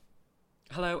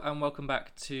Hello and welcome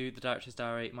back to the Director's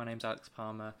Diary. My name's Alex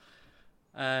Palmer.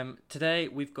 Today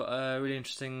we've got a really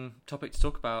interesting topic to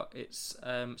talk about. It's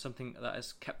something that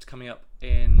has kept coming up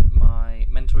in my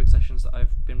mentoring sessions that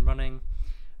I've been running.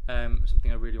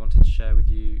 Something I really wanted to share with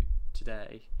you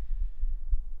today.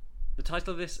 The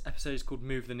title of this episode is called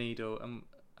Move the Needle,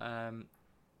 and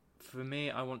for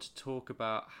me I want to talk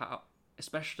about how,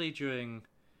 especially during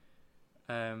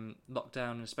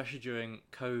lockdown and especially during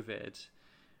COVID,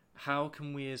 how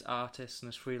can we as artists and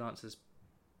as freelancers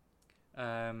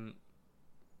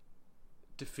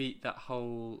defeat that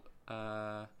whole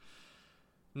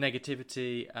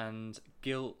negativity and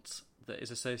guilt that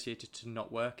is associated to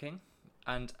not working,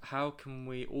 and how can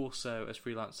we also as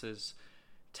freelancers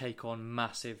take on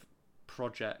massive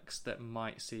projects that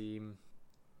might seem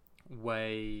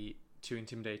way too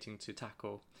intimidating to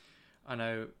tackle. I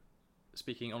know,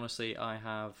 speaking honestly, I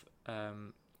have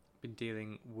been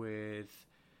dealing with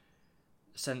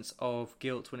sense of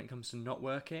guilt when it comes to not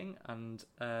working, and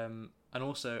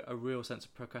also a real sense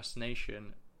of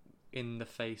procrastination in the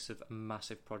face of a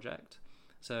massive project.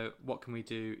 So what can we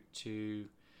do to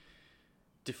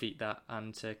defeat that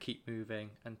and to keep moving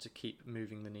and to keep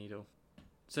moving the needle?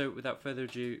 So without further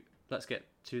ado, let's get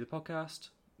to the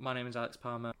podcast. My name is Alex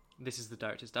Palmer. This is the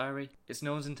Director's Diary. It's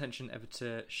no one's intention ever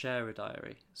to share a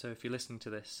diary, so if you're listening to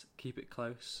this, keep it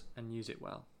close and use it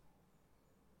well.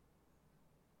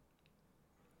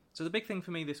 So the big thing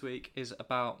for me this week is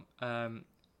about,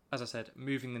 as I said,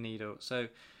 moving the needle. So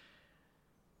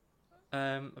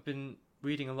I've been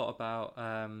reading a lot about,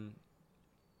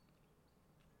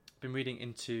 been reading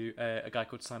into a guy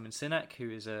called Simon Sinek,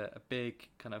 who is a big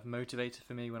kind of motivator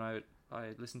for me when I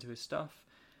listen to his stuff.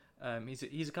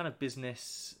 He's a kind of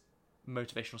business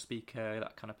motivational speaker,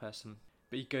 that kind of person.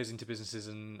 But he goes into businesses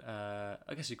and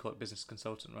I guess you call it business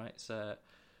consultant, right? So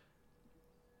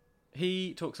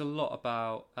he talks a lot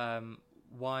about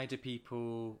why do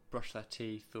people brush their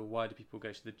teeth, or why do people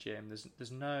go to the gym.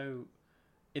 There's no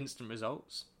instant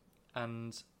results,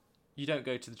 and you don't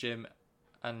go to the gym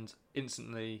and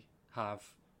instantly have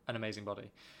an amazing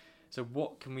body. So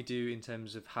what can we do in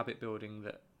terms of habit building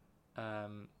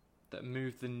that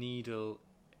move the needle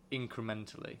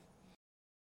incrementally?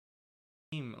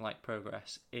 Like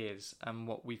progress is, and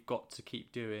what we've got to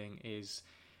keep doing is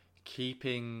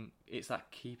it's a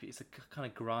kind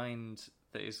of grind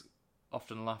that is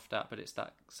often laughed at, but it's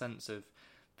that sense of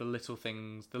the little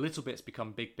things, the little bits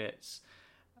become big bits.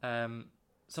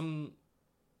 Some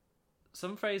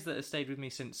phrase that has stayed with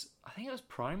me since I think it was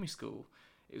primary school.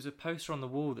 It was a poster on the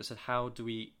wall that said, "How do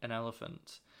we eat an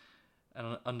elephant?"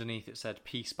 and underneath it said,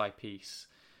 "Piece by piece."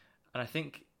 And I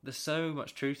think there's so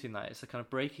much truth in that. It's a kind of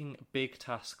breaking big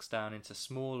tasks down into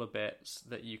smaller bits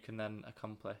that you can then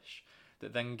accomplish,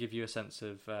 that then give you a sense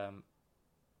of kind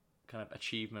of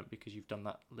achievement because you've done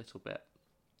that little bit.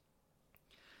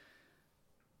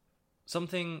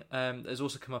 Something that has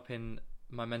also come up in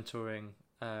my mentoring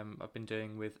I've been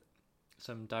doing with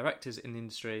some directors in the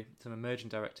industry, some emerging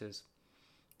directors.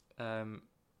 I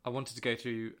wanted to go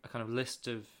through a kind of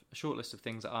a short list of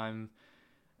things that I'm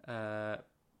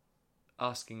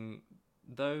asking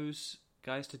those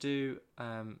guys to do.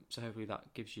 So hopefully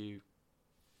that gives you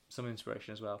some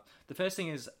inspiration as well. The first thing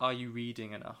is, are you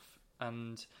reading enough?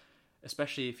 And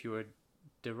especially if you're a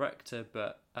director,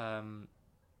 but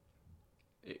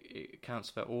it counts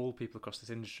for all people across this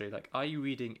industry. Like, are you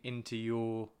reading into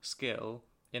your skill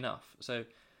enough? So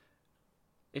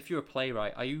if you're a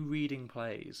playwright, are you reading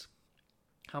plays?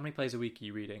 How many plays a week are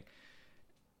you reading?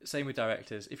 Same with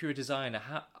directors. If you're a designer,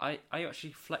 are you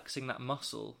actually flexing that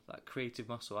muscle, that creative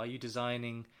muscle? Are you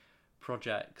designing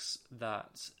projects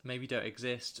that maybe don't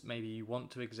exist, maybe you want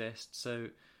to exist, so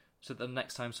the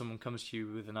next time someone comes to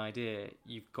you with an idea,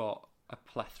 you've got a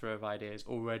plethora of ideas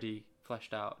already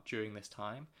fleshed out during this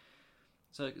time.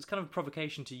 So it's kind of a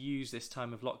provocation to use this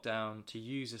time of lockdown, to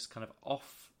use this kind of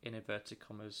off, in inverted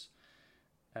commas,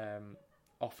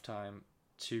 off time,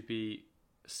 to be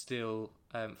still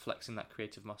flexing that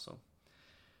creative muscle.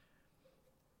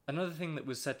 Another thing that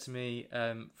was said to me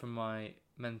from my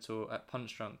mentor at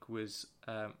Punch Drunk was,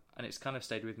 and it's kind of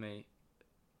stayed with me,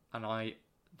 and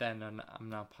I'm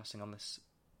now passing on this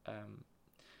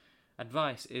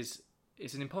advice, is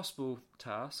it's an impossible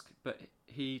task, but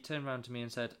he turned around to me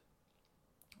and said,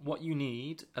 what you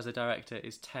need as a director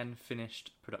is 10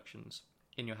 finished productions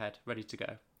in your head, ready to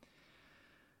go.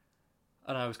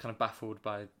 And I was kind of baffled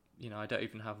by, I don't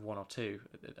even have one or two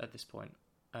at this point.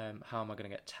 How am I going to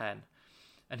get 10?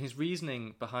 And his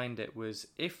reasoning behind it was,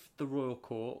 if the Royal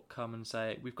Court come and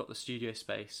say, we've got the studio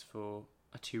space for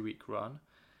a 2-week run,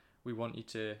 we want you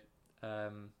to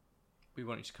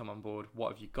come on board,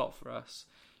 what have you got for us?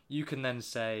 you can then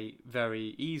say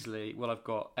very easily, well, I've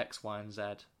got X, Y, and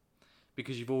Z,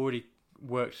 because you've already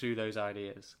worked through those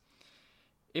ideas.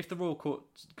 If the Royal Court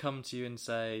come to you and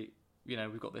say,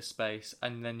 we've got this space,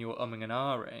 and then you're umming and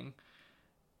ahhing,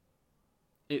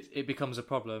 it becomes a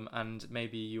problem, and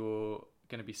maybe you're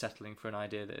going to be settling for an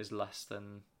idea that is less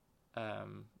than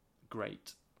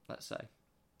great, let's say.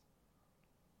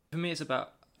 For me, it's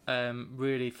about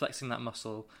really flexing that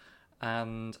muscle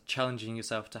and challenging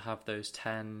yourself to have those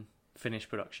 10 finished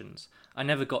productions. I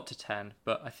never got to 10,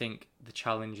 but I think the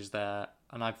challenge is there,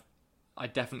 and I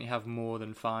definitely have more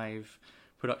than 5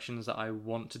 productions that I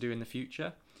want to do in the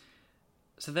future.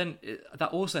 So then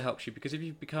that also helps you, because if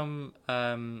you become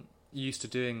used to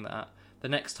doing that, the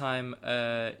next time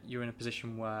you're in a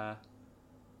position where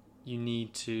you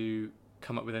need to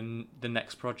come up with the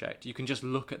next project, you can just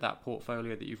look at that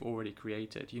portfolio that you've already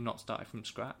created. You're not starting from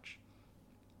scratch.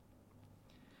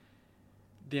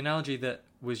 The analogy that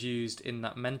was used in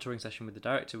that mentoring session with the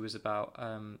director was about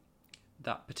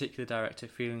that particular director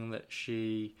feeling that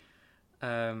she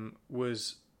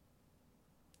was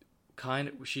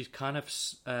she's kind of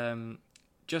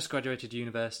just graduated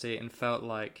university and felt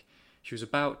like she was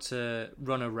about to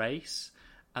run a race,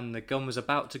 and the gun was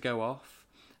about to go off,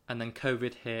 and then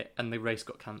COVID hit and the race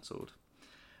got cancelled.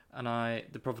 And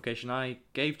the provocation I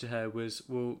gave to her was,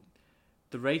 well,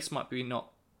 the race might be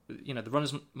not, the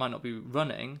runners might not be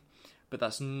running, but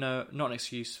that's not an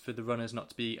excuse for the runners not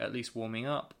to be at least warming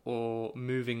up or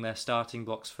moving their starting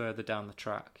blocks further down the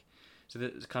track. So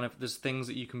there's things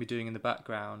that you can be doing in the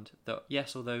background that,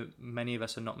 yes, although many of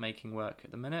us are not making work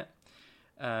at the minute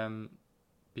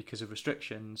because of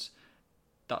restrictions,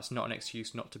 that's not an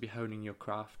excuse not to be honing your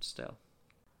craft still.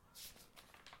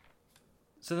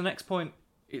 So the next point,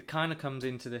 it kind of comes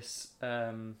into this,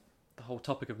 the whole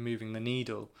topic of moving the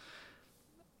needle.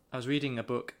 I was reading a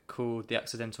book called The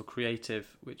Accidental Creative,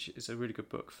 which is a really good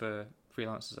book for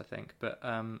freelancers, I think. But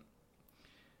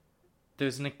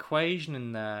there's an equation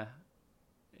in there,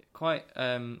 quite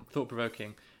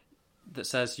thought-provoking, that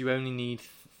says you only need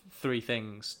 3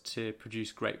 things to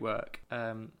produce great work.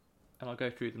 And I'll go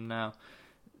through them now.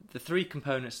 The 3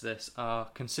 components of this are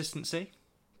consistency,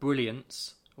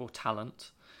 brilliance or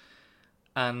talent,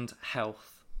 and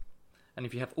health. And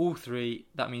if you have all 3,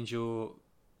 that means you're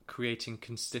creating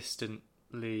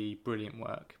consistently brilliant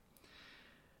work.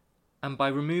 And by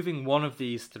removing one of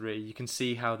these 3, you can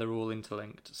see how they're all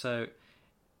interlinked. So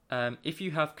if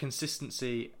you have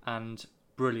consistency and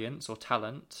brilliance or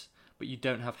talent, but you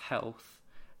don't have health,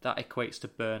 that equates to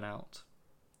burnout.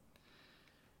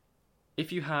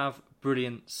 If you have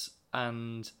brilliance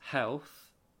and health,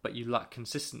 but you lack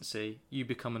consistency, you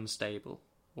become unstable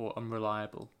or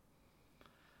unreliable.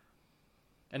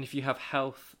 And if you have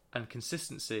health and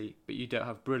consistency, but you don't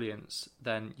have brilliance,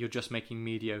 then you're just making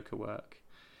mediocre work.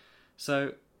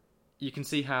 So you can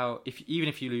see how even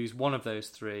if you lose one of those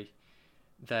 3,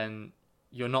 then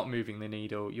you're not moving the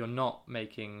needle, you're not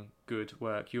making good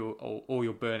work, or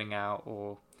you're burning out,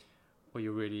 or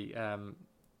you're really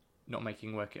not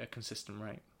making work at a consistent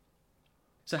rate.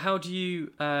 So how do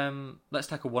you, let's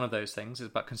tackle one of those things, it's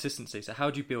about consistency. So how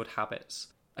do you build habits?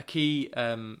 A key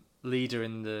leader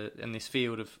in this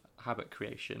field of habit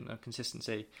creation and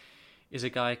consistency is a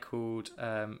guy called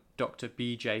Dr.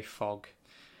 B.J. Fogg.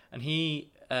 And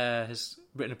he has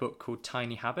written a book called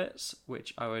Tiny Habits,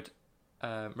 which I would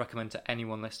recommend to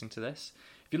anyone listening to this.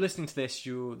 If you're listening to this,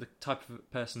 you're the type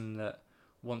of person that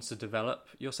wants to develop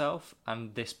yourself,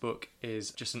 and this book is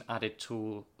just an added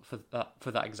tool for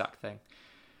that exact thing.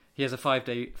 He has a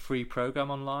 5-day free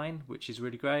program online, which is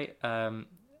really great.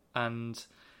 And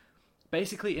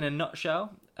basically, in a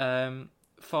nutshell,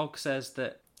 Fogg says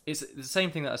that it's the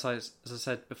same thing that as I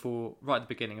said before, right at the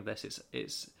beginning of this.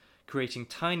 It's creating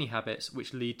tiny habits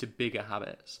which lead to bigger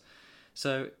habits.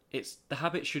 So the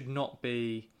habit should not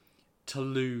be to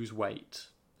lose weight.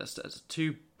 That's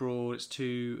too broad. It's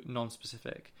too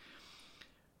non-specific.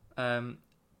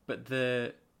 But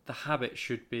the habit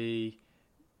should be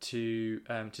to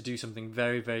do something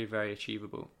very, very, very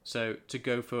achievable. So to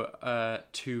go for a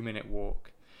 2-minute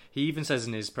walk. He even says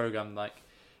in his program, like,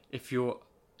 if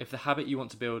the habit you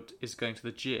want to build is going to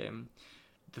the gym,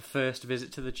 the first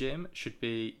visit to the gym should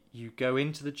be you go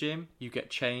into the gym, you get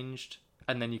changed,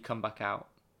 and then you come back out.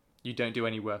 You don't do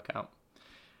any workout,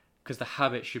 because the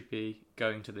habit should be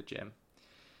going to the gym.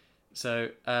 So,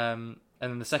 and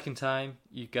then the second time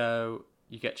you go,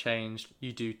 you get changed,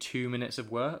 you do 2 minutes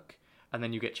of work, and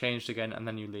then you get changed again, and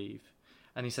then you leave.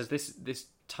 And he says this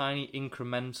tiny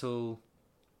incremental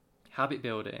habit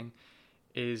building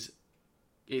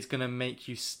it's going to make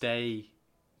you stay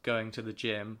going to the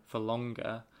gym for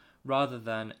longer, rather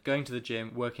than going to the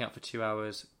gym, working out for 2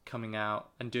 hours, coming out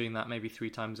and doing that maybe 3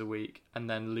 times a week, and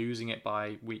then losing it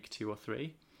by week 2 or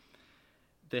 3.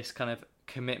 This kind of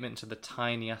commitment to the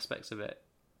tiny aspects of it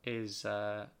is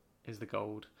the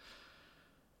gold.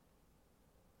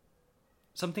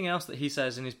 Something else that he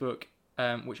says in his book,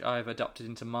 which I've adopted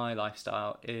into my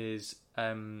lifestyle, is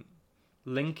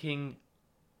linking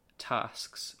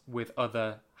tasks with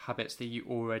other habits that you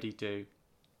already do.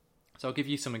 So I'll give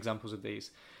you some examples of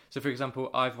these. So for example,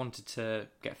 I've wanted to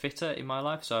get fitter in my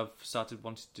life, so I've started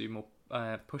wanting to do more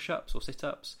push-ups or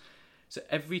sit-ups. So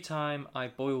every time I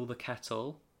boil the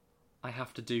kettle, I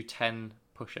have to do 10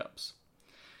 push-ups.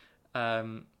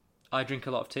 I drink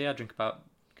a lot of tea. I drink about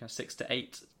 6 to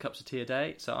 8 cups of tea a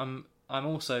day. So I'm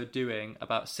also doing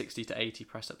about 60 to 80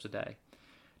 press-ups a day,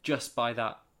 just by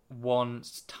that one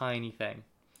tiny thing.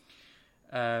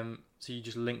 So you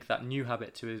just link that new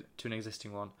habit to an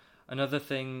existing one. Another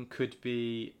thing could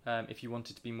be if you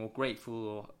wanted to be more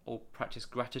grateful or practice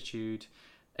gratitude,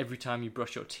 every time you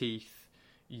brush your teeth,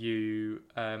 you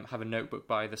have a notebook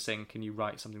by the sink and you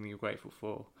write something that you're grateful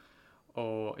for.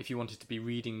 Or if you wanted to be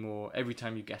reading more, every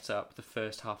time you get up, the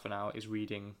first half an hour is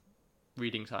reading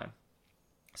time.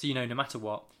 So no matter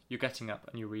what, you're getting up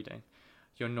and you're reading.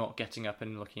 You're not getting up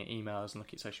and looking at emails and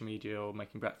looking at social media or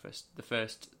making breakfast. The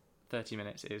first 30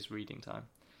 minutes is reading time.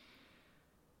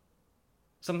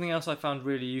 Something else I found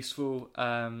really useful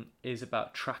is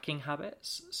about tracking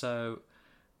habits. So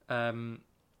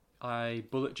I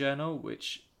bullet journal,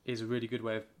 which is a really good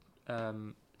way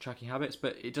of tracking habits,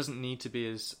 but it doesn't need to be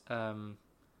as it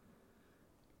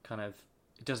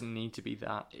doesn't need to be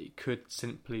that. It could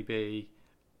simply be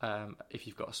if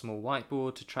you've got a small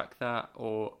whiteboard to track that,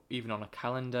 or even on a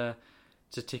calendar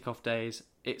to tick off days.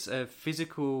 It's a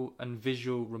physical and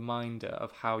visual reminder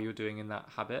of how you're doing in that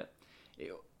habit.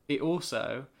 It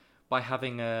also, by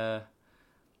having a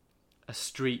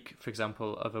streak, for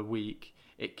example, of a week,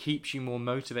 it keeps you more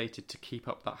motivated to keep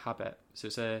up that habit.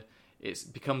 So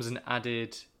it becomes an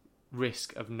added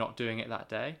risk of not doing it that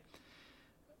day.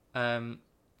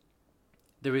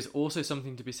 There is also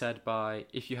something to be said by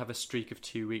if you have a streak of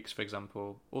 2 weeks, for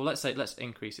example, or let's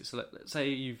increase it. So let's say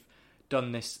you've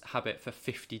done this habit for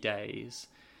 50 days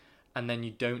and then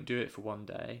you don't do it for one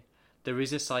day. There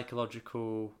is a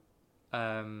psychological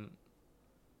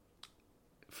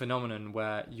phenomenon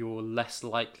where you're less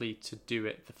likely to do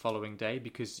it the following day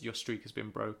because your streak has been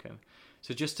broken.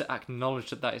 So just to acknowledge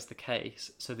that is the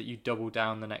case, so that you double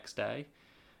down the next day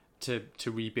to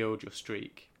rebuild your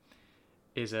streak,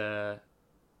 it's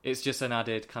just an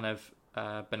added kind of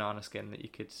banana skin that you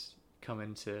could come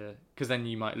into, because then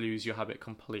you might lose your habit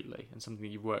completely, and something that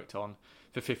you've worked on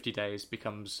for 50 days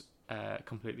becomes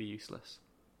completely useless.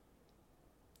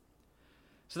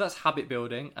 So that's habit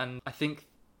building, and I think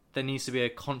there needs to be a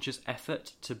conscious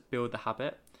effort to build the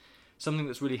habit. Something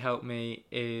that's really helped me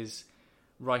is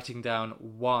writing down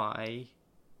why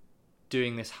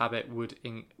doing this habit would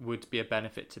be a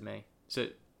benefit to me. So,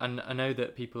 and I know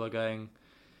that people are going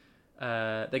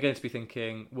to be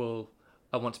thinking, well,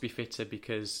 I want to be fitter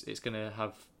because it's going to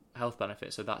have health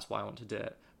benefits, so that's why I want to do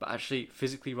it. But actually,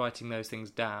 physically writing those things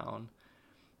down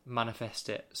manifest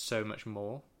it so much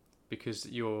more, because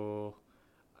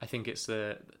I think it's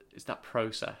that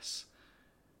process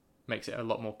makes it a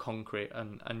lot more concrete,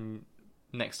 and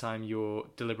next time you're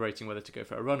deliberating whether to go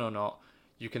for a run or not,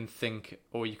 you can think,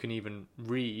 or you can even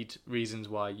read reasons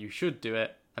why you should do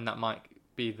it, and that might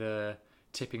be the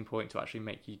tipping point to actually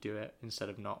make you do it instead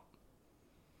of not.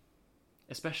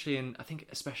 Especially in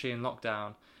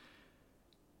lockdown,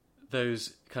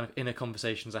 those kind of inner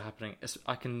conversations are happening.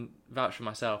 I can vouch for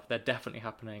myself, they're definitely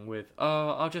happening with,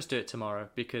 I'll just do it tomorrow,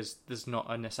 because there's not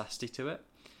a necessity to it.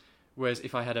 Whereas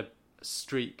if I had a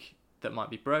streak that might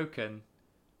be broken,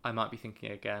 I might be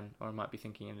thinking again, or I might be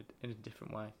thinking in a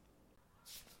different way.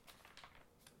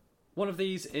 One of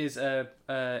these is in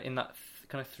that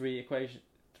kind of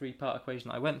three-part equation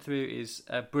that I went through is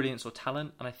brilliance or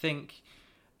talent, and I think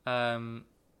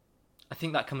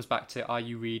that comes back to, are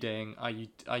you reading? Are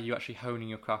you actually honing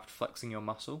your craft, flexing your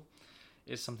muscle?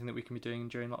 Is something that we can be doing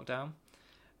during lockdown.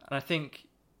 And I think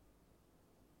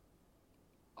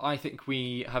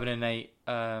we have an innate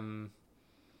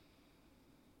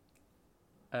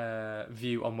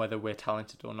view on whether we're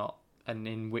talented or not, and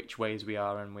in which ways we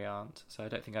are and we aren't. So I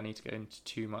don't think I need to go into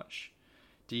too much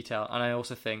detail. And I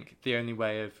also think the only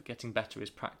way of getting better is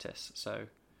practice. So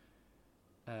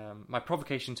my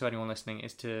provocation to anyone listening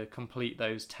is to complete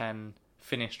those 10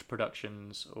 finished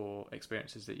productions or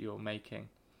experiences that you're making,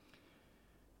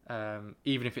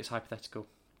 even if it's hypothetical.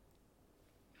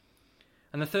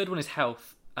 And the third one is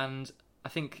health. And I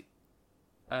think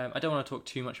I don't want to talk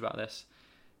too much about this,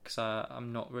 because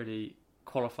I'm not really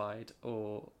qualified,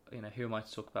 or who am I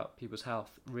to talk about people's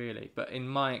health really? But in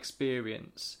my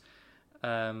experience,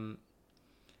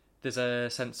 there's a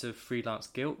sense of freelance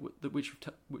guilt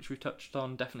which we've touched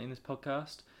on definitely in this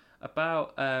podcast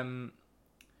about I'm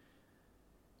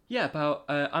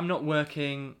not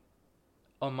working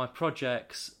on my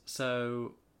projects,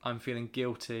 so I'm feeling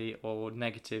guilty or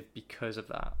negative because of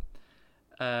that.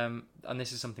 And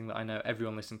this is something that I know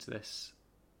everyone listening to this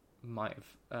might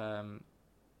have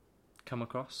come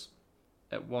across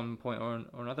at one point or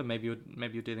another. Maybe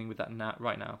you're dealing with that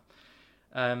right now.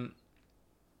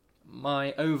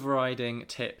 My overriding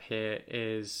tip here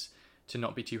is to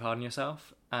not be too hard on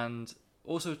yourself, and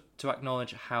also to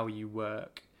acknowledge how you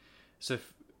work. So,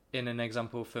 in an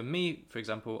example for me,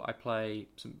 I play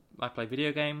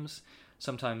video games,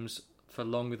 sometimes for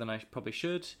longer than I probably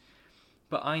should.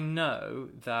 But I know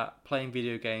that playing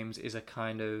video games is a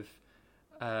kind of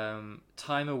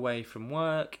time away from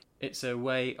work. It's a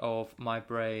way of my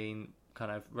brain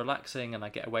kind of relaxing, and I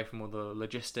get away from all the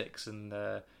logistics and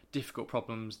the difficult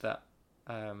problems that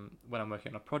when I'm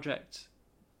working on a project,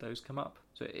 those come up.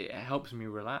 So it helps me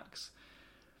relax.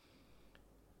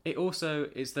 It also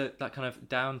is that kind of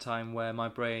downtime where my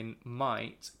brain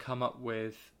might come up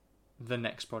with the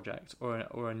next project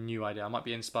or a new idea. I might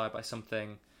be inspired by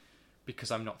something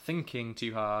because I'm not thinking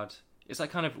too hard. It's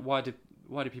like kind of why do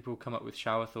people come up with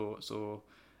shower thoughts, or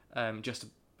just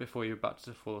before you're about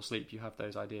to fall asleep you have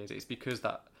those ideas? It's because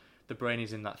that the brain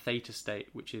is in that theta state,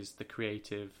 which is the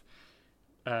creative.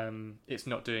 It's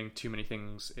not doing too many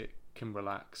things. It can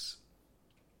relax.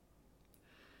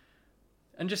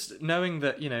 And just knowing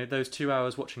that those 2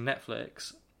 hours watching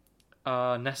Netflix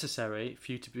are necessary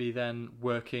for you to be then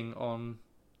working on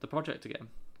the project again.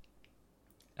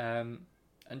 And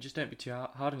just don't be too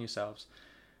hard on yourselves.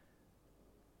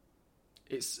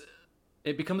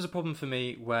 It becomes a problem for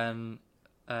me when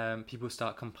people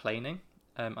start complaining.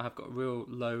 I have got a real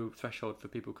low threshold for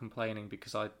people complaining,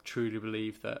 because I truly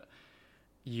believe that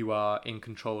you are in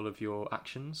control of your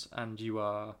actions, and you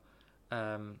are,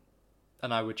 and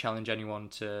I would challenge anyone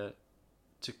to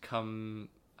come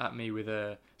at me with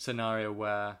a scenario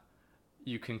where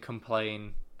you can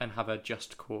complain and have a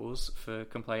just cause for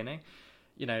complaining.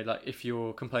 Like if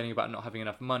you're complaining about not having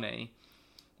enough money,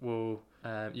 well,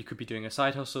 you could be doing a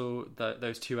side hustle.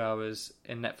 Those 2 hours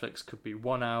in Netflix could be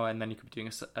 1 hour, and then you could be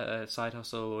doing a side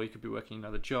hustle, or you could be working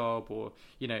another job, or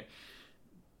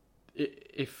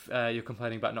if you're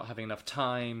complaining about not having enough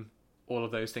time, all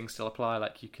of those things still apply.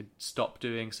 Like you could stop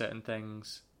doing certain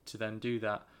things to then do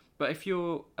that. But if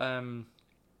you're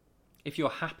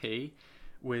happy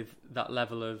with that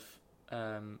level of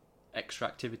extra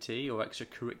activity or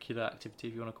extracurricular activity,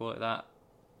 if you want to call it that,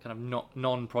 kind of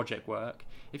non-project work,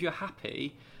 if you're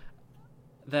happy,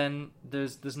 then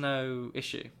there's no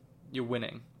issue. You're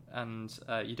winning, and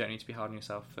you don't need to be hard on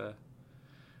yourself for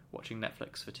watching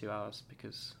Netflix for 2 hours,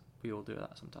 because we all do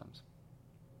that sometimes.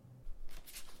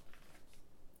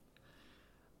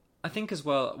 I think as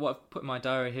well, what I've put in my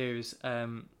diary here is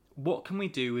what can we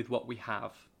do with what we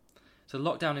have? So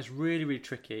lockdown is really, really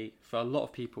tricky for a lot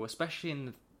of people, especially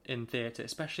in theatre,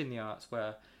 especially in the arts,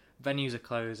 where venues are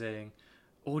closing,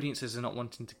 audiences are not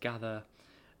wanting to gather.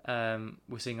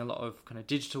 We're seeing a lot of kind of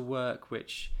digital work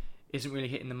which isn't really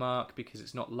hitting the mark because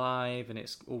it's not live and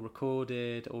it's all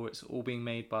recorded, or it's all being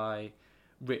made by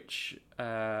rich,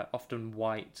 often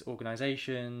white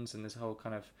organisations, and there's a whole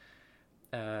kind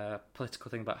of political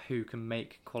thing about who can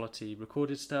make quality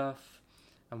recorded stuff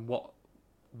and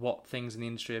what things in the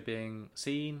industry are being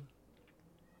seen.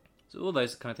 So all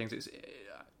those kind of things, it's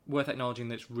worth acknowledging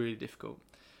that it's really difficult.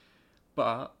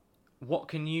 But what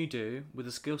can you do with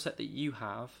the skill set that you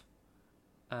have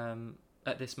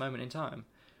at this moment in time?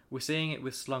 We're seeing it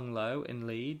with Slung Low in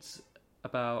Leeds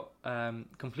about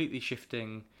completely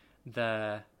shifting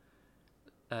their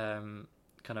kind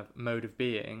of mode of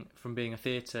being from being a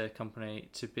theatre company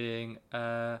to being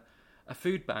a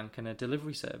food bank and a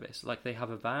delivery service. Like, they have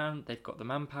a van, they've got the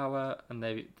manpower, and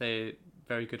they're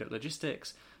very good at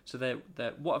logistics. So they're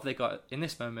what have they got in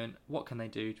this moment? What can they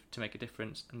do to make a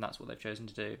difference? And that's what they've chosen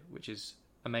to do, which is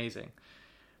amazing.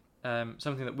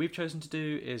 Something that we've chosen to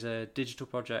do is a digital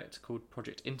project called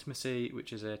Project Intimacy,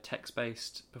 which is a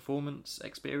text-based performance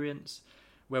experience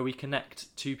where we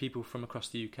connect two people from across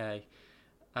the UK,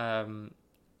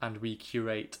 and we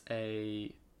curate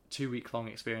a 2-week-long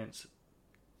experience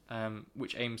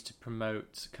which aims to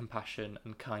promote compassion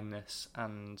and kindness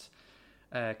and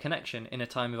connection in a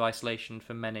time of isolation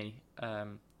for many,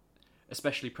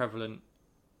 especially prevalent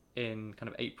in kind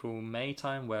of April, May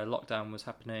time where lockdown was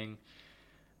happening.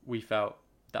 We felt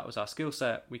that was our skill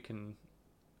set. We can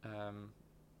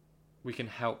we can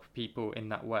help people in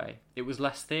that way. It was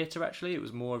less theatre, actually. It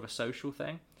was more of a social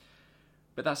thing.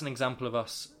 But that's an example of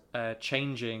us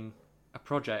changing a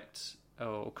project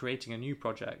or creating a new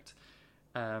project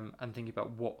and thinking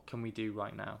about what can we do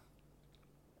right now.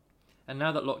 And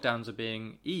now that lockdowns are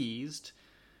being eased,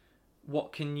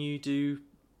 what can you do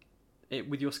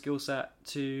with your skill set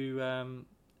to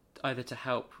either to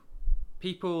help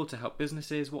people, to help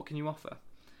businesses? What can you offer?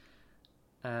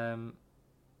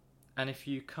 And if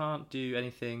you can't do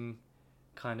anything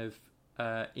kind of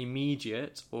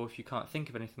immediate, or if you can't think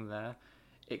of anything there,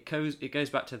 it goes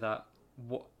back to that.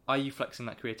 What are you flexing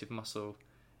that creative muscle?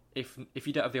 If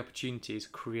you don't have the opportunities,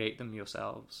 create them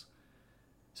yourselves.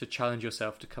 So challenge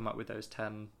yourself to come up with those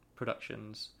 10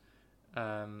 productions.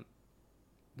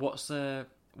 What's a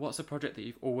project that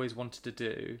you've always wanted to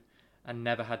do and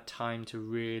never had time to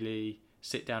really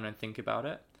sit down and think about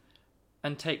it?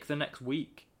 And take the next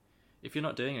week. If you're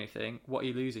not doing anything, what are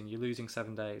you losing? You're losing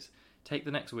 7 days. Take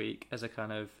the next week as a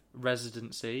kind of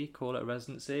residency, call it a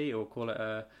residency, or call it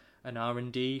an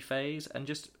R&D phase, and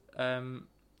just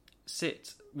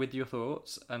sit with your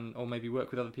thoughts, or maybe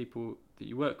work with other people that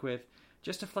you work with,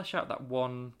 just to flesh out that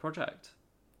one project.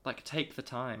 Like, take the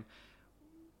time.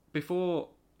 Before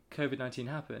COVID-19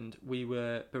 happened, we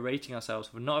were berating ourselves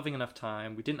for not having enough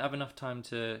time. We didn't have enough time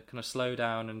to kind of slow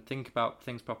down and think about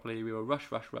things properly. We were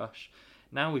rush.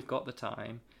 Now we've got the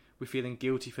time. We're feeling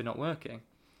guilty for not working.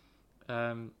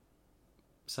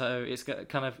 So it's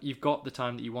kind of, you've got the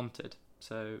time that you wanted.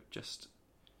 So just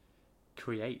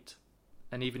create.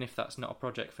 And even if that's not a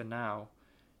project for now,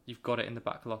 you've got it in the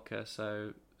back locker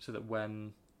so that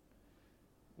when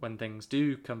things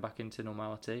do come back into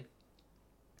normality,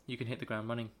 you can hit the ground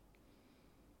running.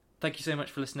 Thank you so much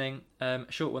for listening. A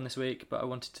short one this week, but I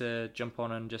wanted to jump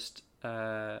on and just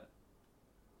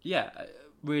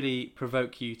really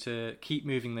provoke you to keep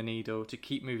moving the needle, to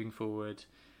keep moving forward,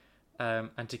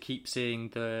 and to keep seeing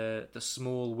the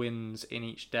small wins in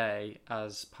each day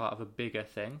as part of a bigger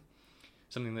thing.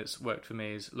 Something that's worked for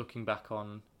me is looking back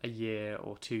on a year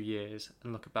or 2 years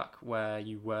and look back where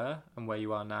you were and where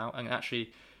you are now, and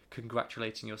actually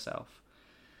congratulating yourself.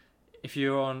 If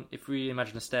we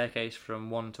imagine a staircase from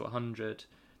 1 to 100,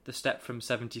 the step from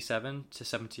 77 to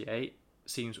 78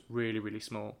 seems really, really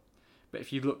small. But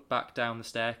if you look back down the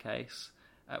staircase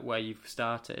at where you've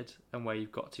started and where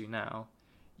you've got to now,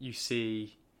 you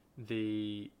see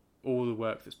all the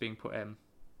work that's being put in.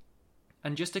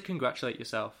 And just to congratulate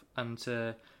yourself and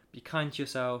to be kind to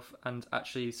yourself and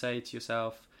actually say to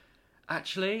yourself,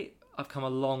 actually, I've come a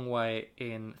long way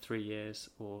in 3 years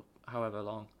or however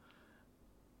long.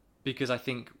 Because I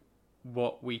think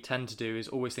what we tend to do is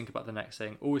always think about the next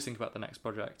thing, always think about the next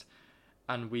project.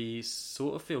 And we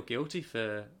sort of feel guilty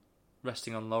for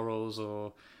resting on laurels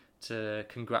or to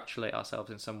congratulate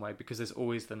ourselves in some way, because there's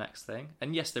always the next thing.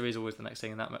 And yes, there is always the next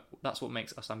thing, and that's what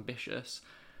makes us ambitious.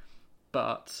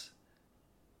 But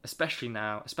especially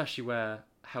now, especially where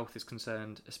health is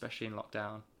concerned, especially in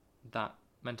lockdown, that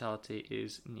mentality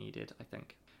is needed, I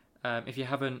think. If you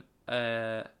haven't,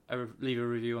 leave a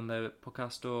review on the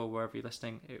podcast or wherever you're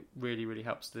listening. It really, really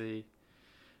helps the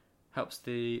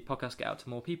podcast get out to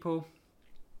more people.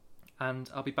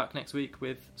 And I'll be back next week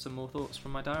with some more thoughts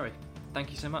from my diary. Thank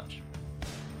you so much.